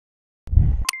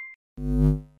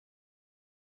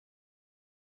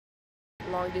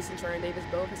Long-distance runner Davis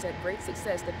Bove has had great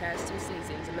success the past 2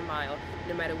 seasons in the mile,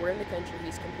 no matter where in the country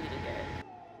he's competing at.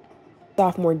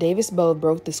 Sophomore Davis Bove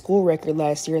broke the school record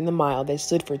last year in the mile that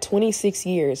stood for 26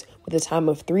 years with a time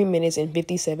of 3 minutes and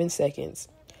 57 seconds.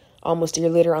 Almost a year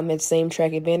later on that same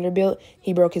track at Vanderbilt,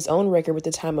 he broke his own record with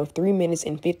a time of 3 minutes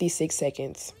and 56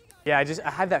 seconds. Yeah, I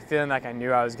had that feeling like I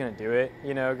knew I was going to do it,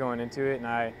 going into it. And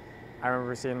I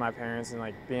remember seeing my parents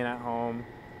and being at home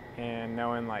and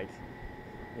knowing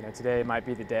today might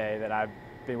be the day that I've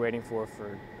been waiting for,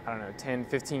 I don't know, 10,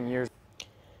 15 years.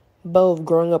 Bove,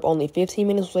 growing up only 15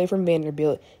 minutes away from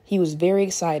Vanderbilt, he was very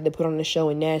excited to put on a show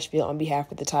in Nashville on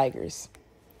behalf of the Tigers.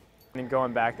 And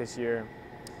going back this year,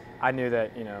 I knew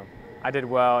that, I did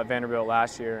well at Vanderbilt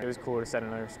last year. It was cool to set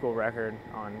another school record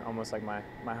on almost like my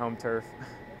home turf.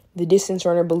 The distance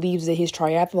runner believes that his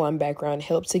triathlon background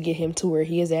helped to get him to where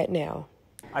he is at now.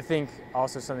 I think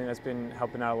also something that's been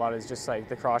helping out a lot is just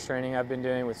the cross training I've been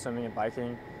doing with swimming and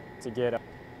biking to get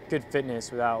good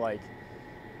fitness without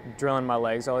drilling my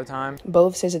legs all the time.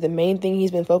 Bove says that the main thing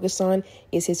he's been focused on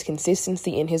is his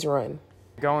consistency in his run.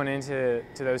 Going into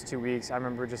those 2 weeks, I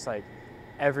remember just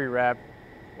every rep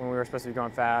when we were supposed to be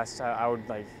going fast, I would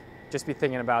just be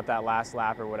thinking about that last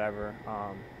lap or whatever.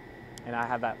 And I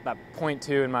had that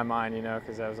 0.2 in my mind,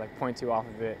 because I was 0.2 off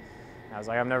of it. And I was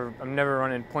I'm never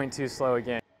running 0.2 slow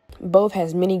again. Bove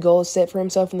has many goals set for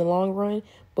himself in the long run,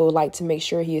 but would like to make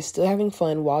sure he is still having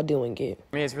fun while doing it.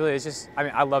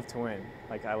 I love to win.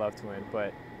 I love to win,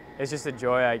 but it's just the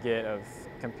joy I get of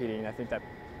competing. I think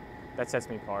that sets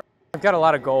me apart. I've got a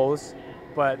lot of goals,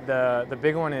 but the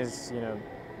big one is,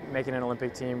 making an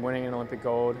Olympic team, winning an Olympic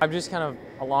gold. I'm just kind of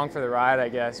along for the ride, I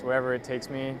guess. Wherever it takes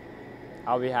me,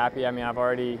 I'll be happy. I've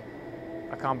already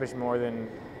accomplished more than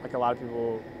a lot of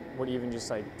people would even just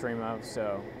dream of,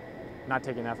 so not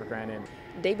taking that for granted.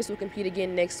 Davis will compete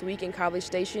again next week in College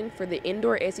Station for the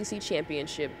Indoor SEC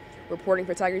Championship. Reporting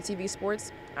for Tiger TV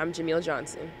Sports, I'm Jamil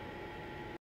Johnson.